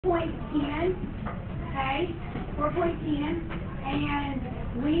4.10, okay, 4.10, and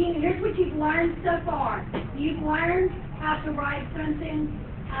here's what you've learned so far. You've learned how to write something,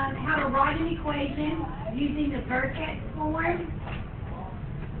 how to write an equation using the vertex form.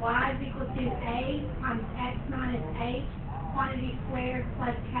 Y is equal to A times X minus H, quantity squared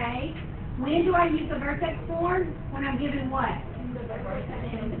plus K. When do I use the vertex form? When I'm given what?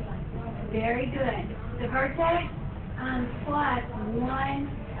 Very good. The vertex plus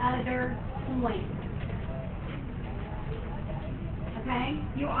one other point. Okay?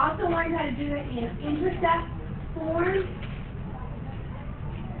 You also learned how to do it in intercept form.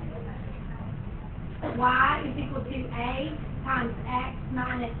 Y is equal to A times X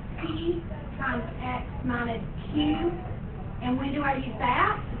minus P times X minus Q. And when do I use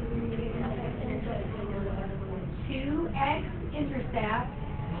that? 2x intercept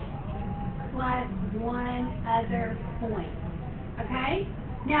plus one other point. Okay?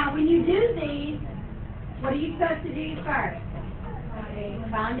 Now, when you do these, what are you supposed to do first?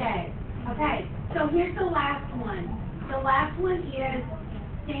 Find A. Okay, so here's the last one. The last one is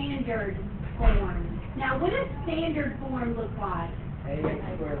standard form. Now, what does standard form look like? AX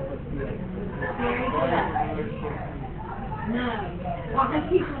squared plus BX. Very good. No. What do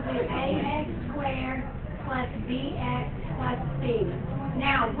people do? AX squared plus BX plus C.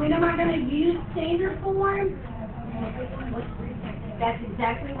 Now, when am I going to use standard form? That's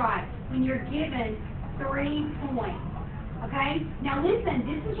exactly right. When you're given 3 points. Okay? Now listen,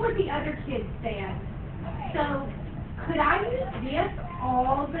 this is what the other kids said. So, could I use this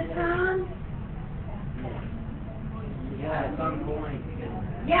all the time? Yeah, at some point.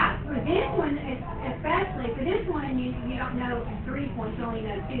 Yeah, for this one, especially, for this one, you don't know 3 points, you only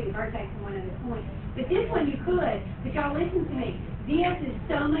know 2, the vertex is one other point. But this one you could, but y'all listen to me. This is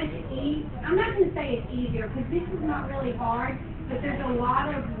so much easier. I'm not going to say it's easier, because this is not really hard, but there's a lot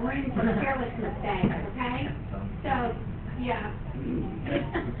of room for careless mistakes, okay? So, yeah.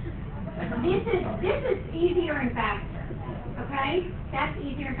 This is easier and faster, okay? That's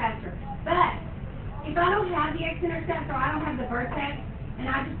easier and faster. But, if I don't have the x-intercept or I don't have the vertex, and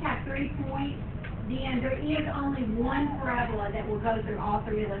I just have 3 points, then there is only one parabola that will go through all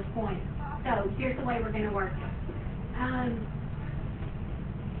 3 of those points. So here's the way we're going to work it.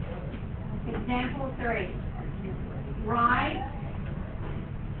 Example 3. Write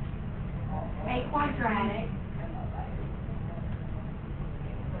a quadratic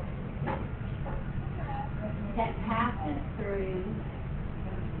that passes through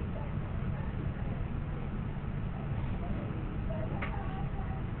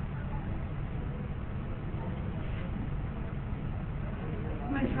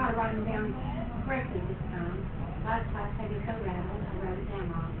I'm going to try to write them down correctly this time. Last class I did so rattled, I wrote it down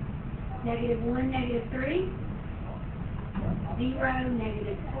wrong. -1, -3, 0,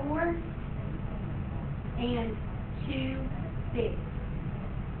 -4, and 2, 6.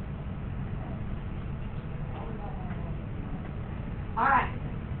 All right,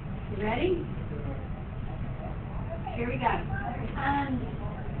 you ready? Here we go.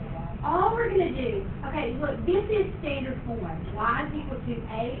 All we're going to do, okay, look, this is standard form. Y is equal to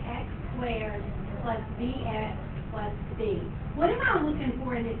AX squared plus BX plus C. What am I looking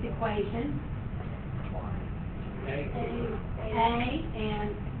for in this equation? A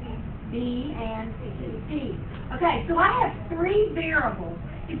and B and C. Okay, so I have 3 variables.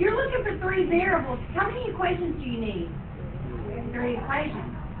 If you're looking for 3 variables, how many equations do you need? 3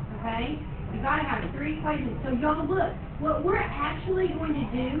 equations, okay? You've got to have 3 equations. So y'all look, what we're actually going to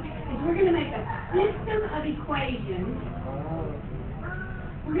do is we're going to make a system of equations.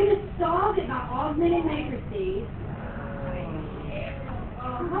 We're going to solve it by augmented matrices.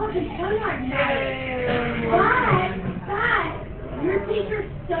 Oh, just so nice. But your teacher's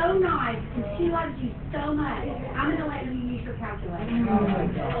so nice and she loves you so much. I'm going to let you use your calculator.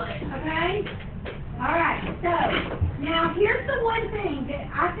 Okay? All right, so now here's the one thing that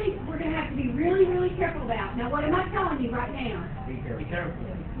I think we're going to have to be really, really careful about. Now, what am I telling you right now? Be careful.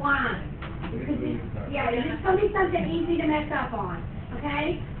 Why? Because it's going to be something easy to mess up on,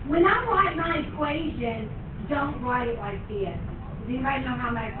 okay? When I write my equation, don't write it like this. Does anybody know how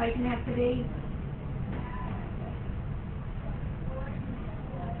my equation has to be?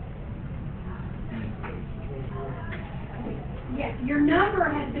 Yes, your number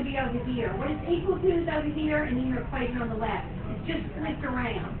has to be over here. What it's equal to is over here, and then your equation on the left. It's just flipped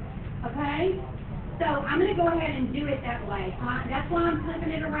around, okay? So I'm going to go ahead and do it that way. That's why I'm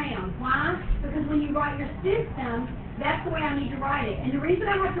flipping it around. Why? Because when you write your system, that's the way I need to write it. And the reason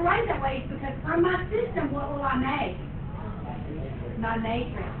I have to write it that way is because from my system, what will I make? My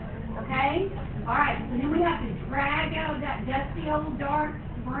matrix, okay? All right, so then we have to drag out that dusty old dark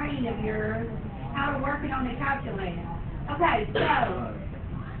brain of yours how to work it on the calculator. Okay, so,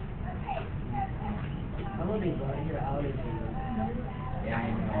 I'm gonna be right here out of here. Yeah, I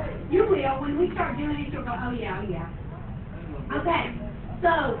know. you will, when we start doing it, you'll go, oh yeah, oh yeah. Okay,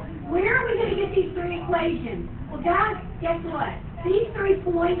 so, where are we going to get these three equations? Well, guys, guess what? These 3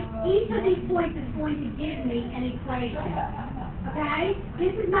 points, each of these points is going to give me an equation. Okay?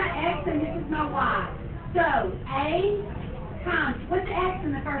 This is my x and this is my y. So, a times, what's x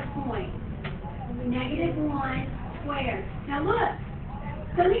in the first point? -1 squared. Now look,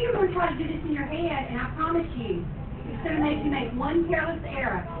 some of you are going to try to do this in your head, and I promise you, it's going to make you make one careless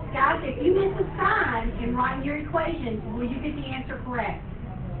error. Guys, if you miss a sign in writing your equation, will you get the answer correct?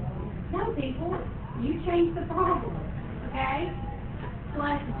 No, people. You change the problem. Okay?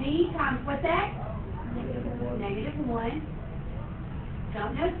 Plus d times what's x? -1.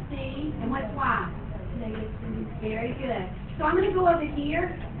 Don't know c. And what's y? -2. Very good. So I'm going to go over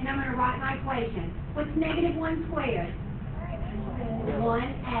here, and I'm going to write my equation. What's -1 squared?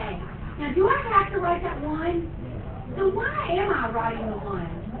 1a. Now, do I have to write that 1? So why am I writing the 1?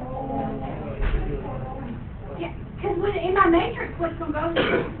 Yeah, because in my matrix, what's going to go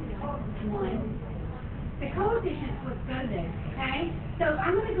there? 1. The coefficient's what's go there, okay? So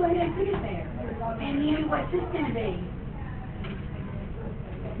I'm going to go ahead and put it there. And then what's this going to be?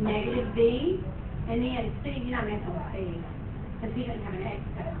 -b. And then c, you're not messing with c, because he doesn't have an x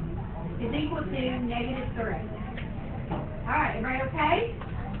coming. Is equal to -3. All right, everybody okay?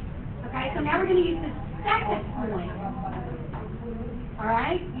 Okay, so now we're going to use the second point. All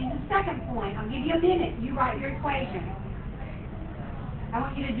right, use the second point. I'll give you a minute. You write your equation. I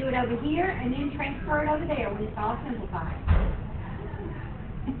want you to do it over here and then transfer it over there when it's all simplified.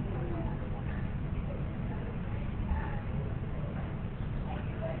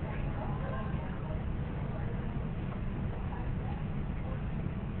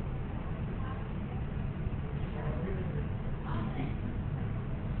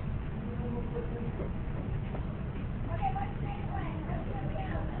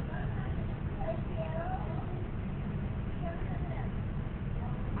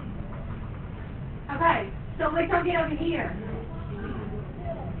 Okay, so let's go get over here.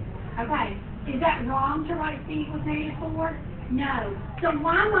 Okay, is that wrong to write c equals -4? No. So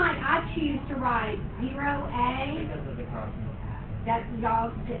why might I choose to write 0a? Because of the constant. That's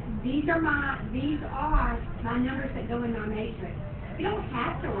y'all. These are my numbers that go in my matrix. You don't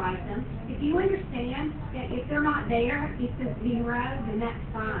have to write them. If you understand that if they're not there, it's a 0, then that's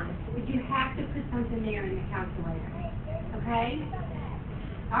fine. But you have to put something there in the calculator. Okay?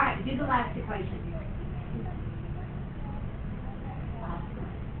 All right, do the last equation.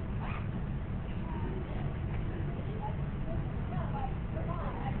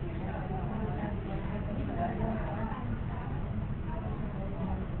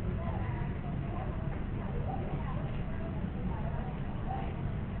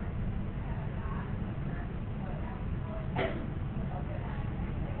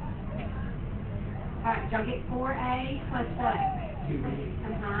 All right, y'all get 4a plus what? 2b.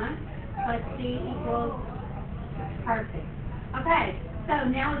 Plus c equals, perfect. Okay, so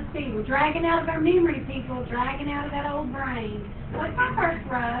now let's see. We're dragging out of our memory, people, dragging out of that old brain. What's my first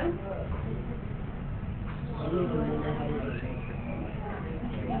row?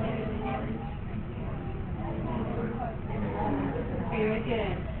 Very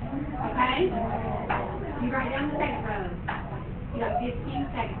good. Okay? You write down the second row. You got 15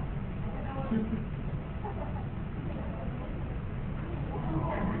 seconds.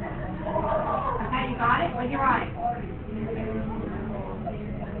 Okay, you got it? What did you write?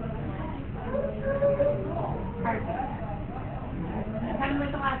 Perfect. Tell me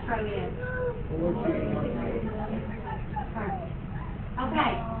what the last row is. Perfect.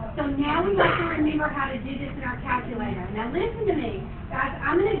 Okay, so now we have to remember how to do this in our calculator. Now listen to me. Guys,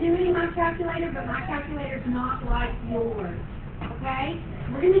 I'm going to do it in my calculator, but my calculator is not like yours. Okay?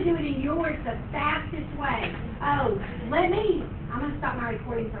 We're going to do it in yours the fastest way. Oh, I'm going to stop my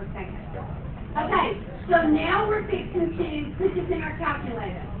recording for a second. Okay, so now we're fixing to put this in our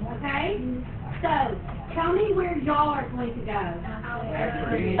calculator. Okay? So, tell me where y'all are going to go.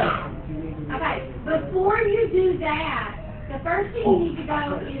 Okay, before you do that, the first thing you need to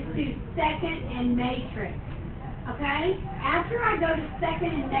go is to second and matrix. Okay? After I go to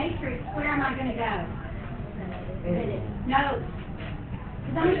second and matrix, where am I going to go? No.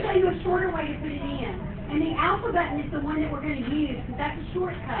 Because I'm going to show you a shorter way to put it in. And the alpha button is the one that we're going to use, because that's a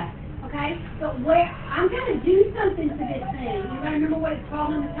shortcut. Okay? But I'm going to do something to this thing. You going to remember what it's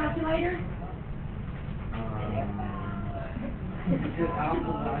called in the calculator? Is it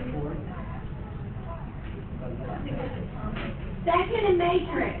alpha by 4? Second and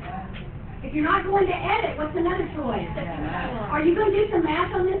matrix. If you're not going to edit, what's another choice? Are you going to do some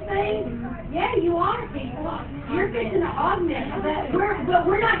math on this thing? Yeah, you are, people. You're fixing to augment, but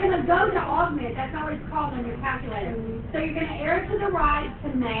we're not going to go to augment. That's not what it's called on your calculator. So you're going to arrow to the right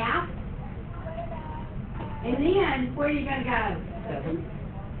to math, and then where are you going to go?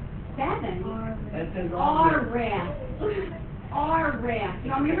 7. That says RREF. RREF.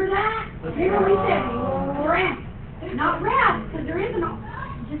 Y'all remember that? Remember we said REF, not ref, because there is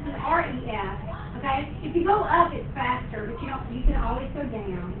just an REF. Okay? If you go up, it's faster, but you can always go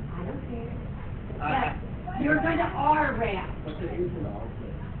down. I don't care. But you're going to RREF. But there is an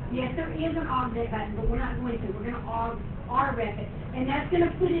augment. Yes, there is an augment button, but we're not going to. We're going to RREF it. And that's going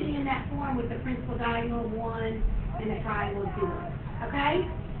to put it in that form with the principal diagonal 1 and the triangle 2. Okay?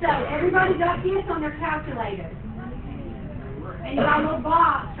 So, everybody got this on their calculator. And you got a little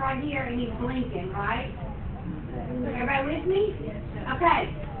box right here, and he's blinking, right? Everybody with me?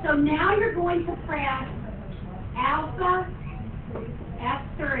 Okay. So now you're going to press alpha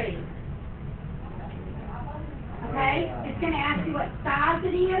F3. Okay? It's going to ask you what size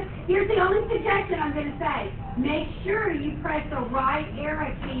it is. Here's the only suggestion I'm going to say. Make sure you press the right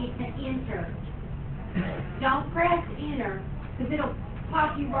arrow key to enter. Don't press enter, because it'll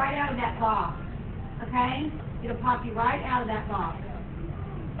pop you right out of that box. Okay? It'll pop you right out of that box.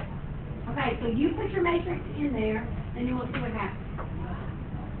 Okay, so you put your matrix in there, and then we'll see what happens.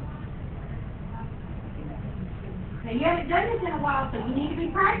 Now, you haven't done this in a while, so you need to be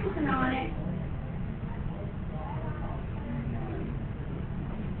practicing on it.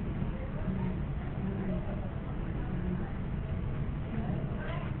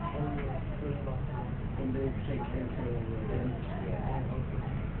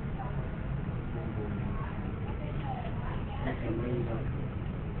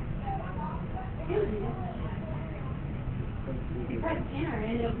 You press enter,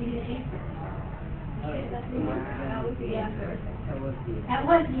 and it'll be the answer. That was the answer.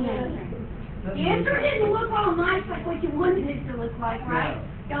 The answer didn't look all nice like what you wanted it to look like, right?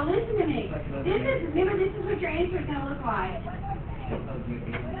 Y'all listen to me. Remember, this is what your answer is going to look like.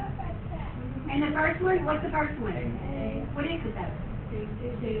 And the first one, what's the first one? What is it though?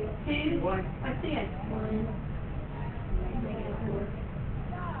 2. What's this? 1.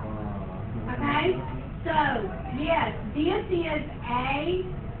 Okay? So, yes, this is A,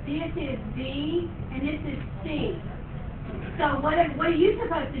 this is B, and this is C. So what are you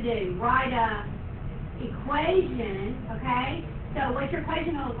supposed to do? Write a equation, okay? So what's your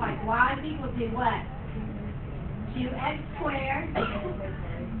equation going to look like? Y is equal to what? 2x squared,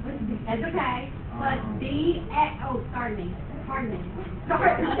 that's okay, plus bx, oh, pardon me,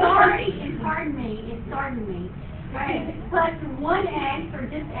 right, plus 1x, or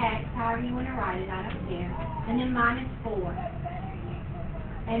just x, however you want to write it, I don't care, and then minus 4.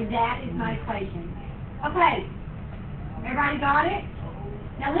 And that is my equation. Okay, everybody got it?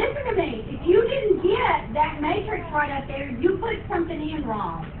 Now listen to me. If you didn't get that matrix right up there, you put something in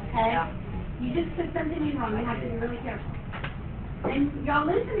wrong, okay? Yeah. You just put something in wrong. You have to be really careful. And y'all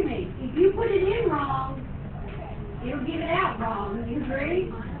listen to me. If you put it in wrong, it'll give it out wrong. You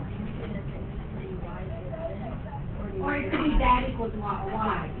agree? Or it could be that equals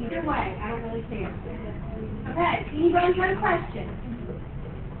y. Either way, I don't really care. Okay, anybody got a question?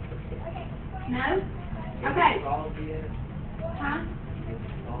 No? Okay. Huh?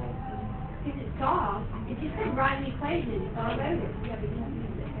 Is it solved? It just said write an equation. It's all over.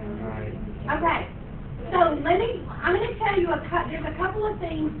 Okay. So I'm going to tell you there's a couple of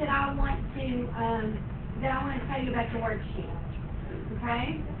things that I want to tell you about your worksheet. Okay?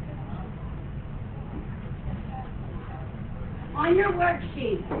 On your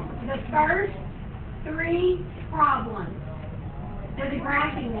worksheet, the first 3 problems, they're the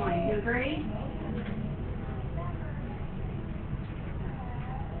graphing ones. You agree?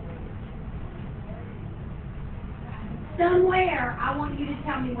 Somewhere, I want you to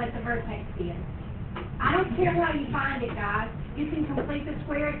tell me what the vertex is. I don't care how you find it, guys. You can complete the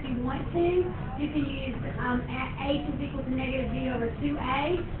square if you want to. You can use h is equal to negative g over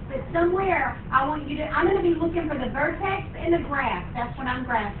 2a. But somewhere, I'm going to be looking for the vertex and the graph. That's what I'm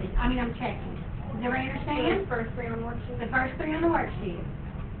checking. Does everybody understand? The first 3 on the worksheet. The first 3 on the worksheet.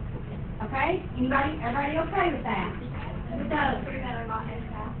 Okay? Everybody okay with that? The 3 that are not in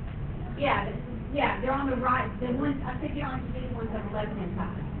half. Yeah, they're on the right. The ones, I think you're on these ones on the left-hand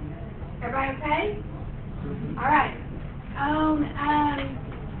side. Everybody okay? All right.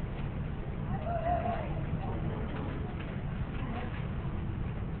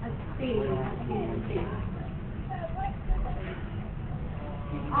 Let's see.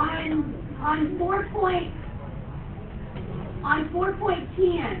 On on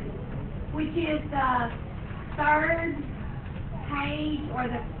 4.10, which is the third page or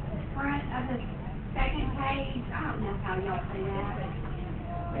the front of the second page. I don't know how y'all say that.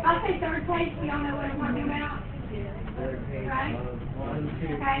 If I say third page, do y'all know what I'm talking about? Third page. Right? 1,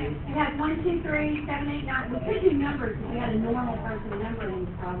 2, 3. Okay, it has 1, 2, 3, 7, 8, 9. We could do numbers if we had a normal person numbering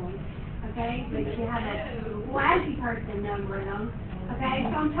these problems. Okay, but you have a flashy person numbering them. Okay,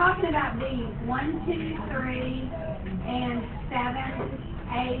 so I'm talking about these 1, 2, 3, and 7,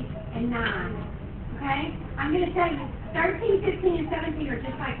 8, and 9. Okay, I'm going to tell you 13, 15, and 17 are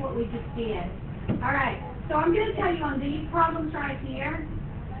just like what we just did. All right, so I'm going to tell you on these problems right here,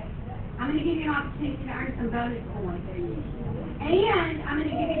 I'm going to give you an opportunity to earn some bonus points. And I'm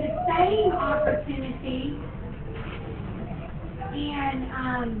going to give you the same opportunity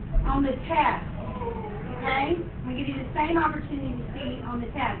on the test. Okay? I'm going to give you the same opportunity to see on the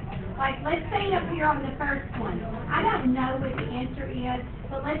test. Like, let's say up here on the first one. I don't know what the answer is,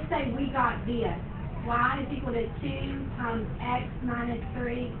 but let's say we got this. Y is equal to 2 times x minus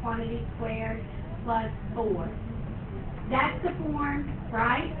 3 quantity squared plus 4. That's the form,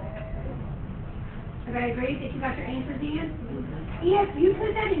 right? Everybody agree that you got your answers in? If you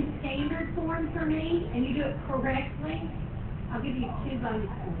put that in standard form for me and you do it correctly, I'll give you 2 bonus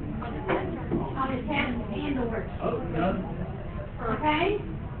points on the test and the worksheet. Oh, no. Okay?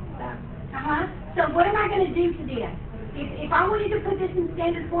 So what am I going to do to this? If I wanted to put this in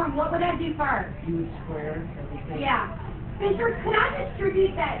standard form, what would I do first? You would square everything. Yeah. Spencer, could I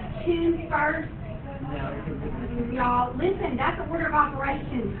distribute that 2 first? No, because Y'all, listen, that's an order of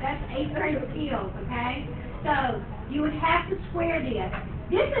operations. That's 8th grade skills, okay? So, you would have to square this.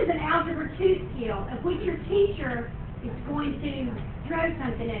 This is an Algebra 2 skill, of which your teacher is going to throw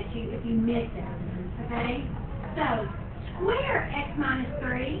something at you if you miss it, okay? So, square x minus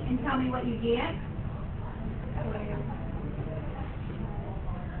 3 and tell me what you get.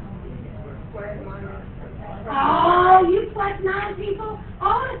 Square minus. Oh, you plus 9 people, I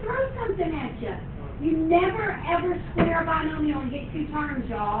want to throw something at you. You never ever square a binomial and get 2 terms,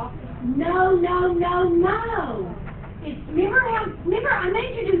 y'all. No, no, no, no. Remember I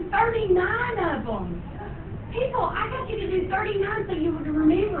made you do 39 of them. People, I got you to do 39 so you would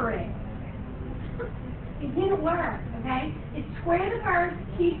remember it. It didn't work, okay? It's square the first,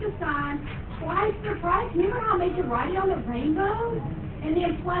 keep the sign, twice the price. Remember how I made you write it on the rainbow? And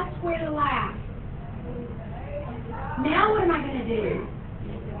then plus square the last. Now what am I going to do?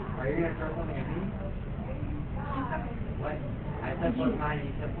 are you going to throw something at me? What? I said plus 9, you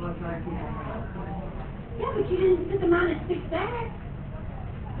said plus 9 people. Yeah, but you didn't put the minus 6 back.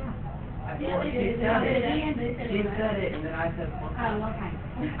 She said it, and then I said plus 9. Oh, okay.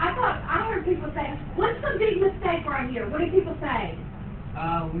 I heard people say, what's the big mistake right here? What do people say?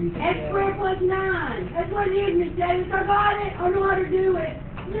 We X squared plus 9. That's what it is, Miss Davis. I got it. I know how to do it.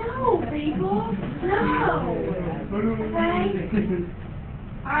 No, people. No. Okay?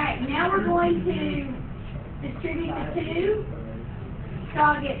 All right, now we're going to distribute the 2. So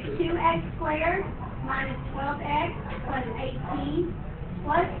I'll get 2x squared minus 12x plus 18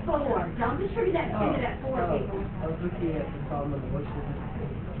 plus 4. Don't distribute that 2 to that 4, people. I was looking at the problem of the worksheet.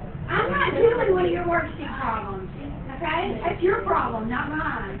 I'm not doing one of your worksheet problems, okay? That's your problem, not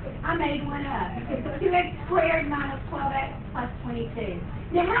mine. I made one up. 2x squared minus 12x plus 22.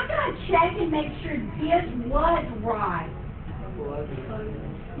 Now, how can I check and make sure this was right?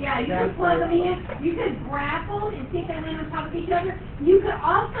 Yeah, you could plug them in. You could graph them and see if they land on top of each other. You could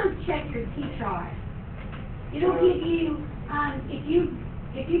also check your T-chart. It'll give you, if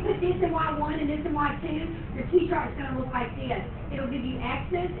you put this in Y1 and this in Y2, your T-chart is going to look like this. It'll give you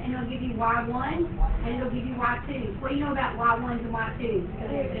X's, and it'll give you Y1, and it'll give you Y2s. What do you know about Y1s and Y2s?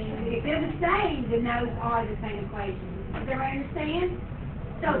 If they're the same, then those are the same equations. Does everybody understand?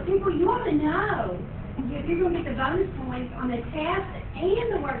 So, people, you want to know if you're going to get the bonus points on the test and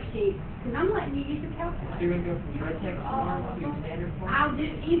the worksheet, because I'm letting you use the calculator. You're going to go from vertex form to standard form? I'll do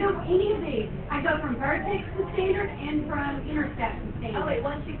any of these. I go from vertex to standard and from intercept to standard. Oh, wait,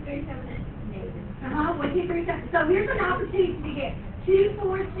 1, 2, 3, 7, 8. 1, 2, 3, 7. So here's an opportunity to get 2,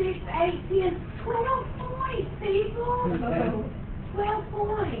 4, 6, 8, 10, 12 points, people. 12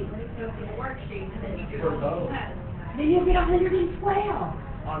 points. Worksheet, and then you do For both. Then you'll get 112.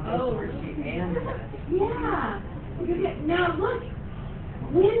 On both the worksheet and the test. Yeah. Now look,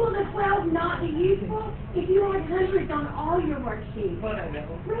 when will the 12 not be useful? If you had hundreds on all your worksheets. But I know.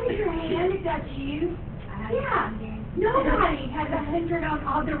 Raise your hand if that's you. Yeah. Nobody has 100 on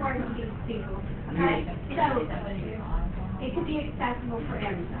all their worksheets, people. Okay? So, it could be accessible for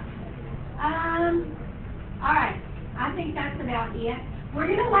everybody. Alright. I think that's about it. We're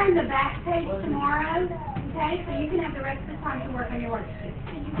gonna learn the back page tomorrow, okay? So you can have the rest of the time to work on your worksheet.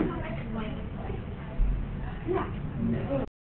 Can you come back and explain? Yeah.